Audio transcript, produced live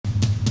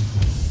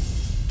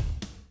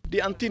The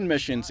umpteen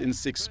machines in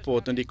 6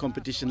 sports on the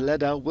competition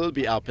ladder will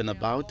be up and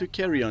about to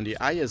carry on the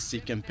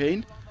ISC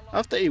campaign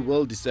after a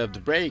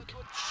well-deserved break.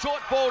 Short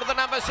ball to the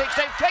number 16,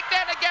 flicked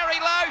down to Gary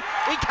Lowe,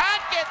 he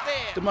can't get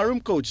there! The Maroon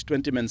coach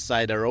 20-man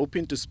side are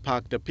hoping to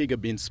spark the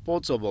Pigabeen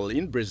Sports Oval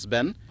in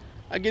Brisbane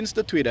against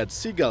the Tweedhead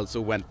Seagulls,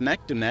 who went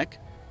neck-to-neck,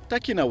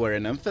 taking away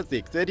an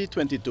emphatic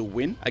 30-22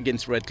 win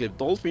against Redcliffe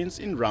Dolphins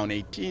in round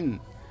 18.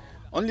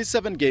 Only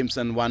 7 games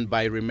and 1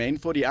 bye remain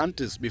for the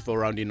Hunters before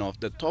rounding off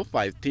the top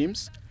 5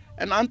 teams,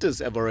 and Hunters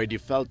have already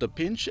felt the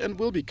pinch and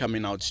will be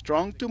coming out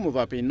strong to move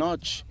up a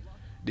notch.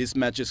 This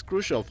match is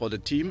crucial for the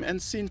team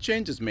and seen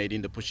changes made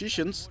in the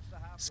positions.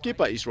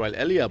 Skipper Israel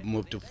Eliab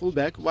moved to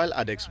fullback while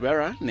Adex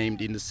Vera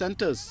named in the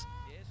centres.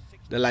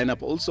 The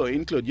lineup also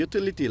include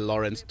utility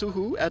Lawrence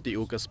Tuhu at the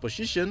hooker's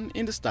position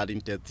in the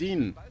starting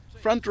 13.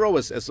 Front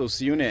rowers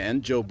Esosiune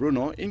and Joe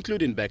Bruno,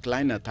 including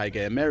backliner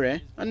Tiger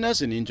Emere, a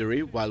nursing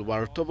injury, while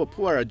Wartovo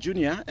Puara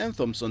Jr. and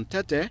Thompson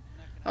Tete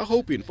are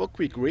hoping for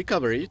quick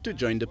recovery to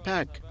join the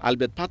pack.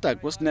 Albert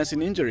Patak was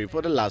nursing injury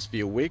for the last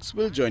few weeks,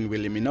 will join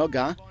Willie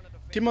Minoga.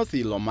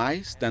 Timothy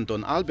Lomai,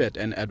 Stanton Albert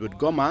and Edward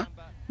Goma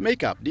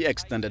make up the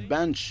extended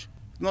bench.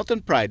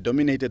 Northern Pride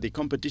dominated the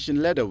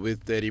competition ladder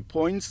with 30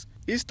 points,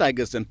 East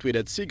Tigers and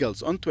Tweedhead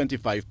Seagulls on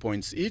 25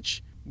 points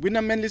each,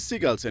 winner Manly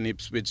Seagulls and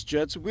Ipswich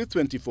Jets with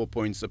 24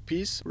 points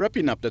apiece,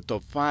 wrapping up the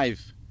top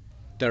 5.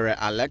 Tere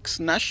Alex,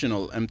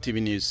 National MTV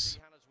News.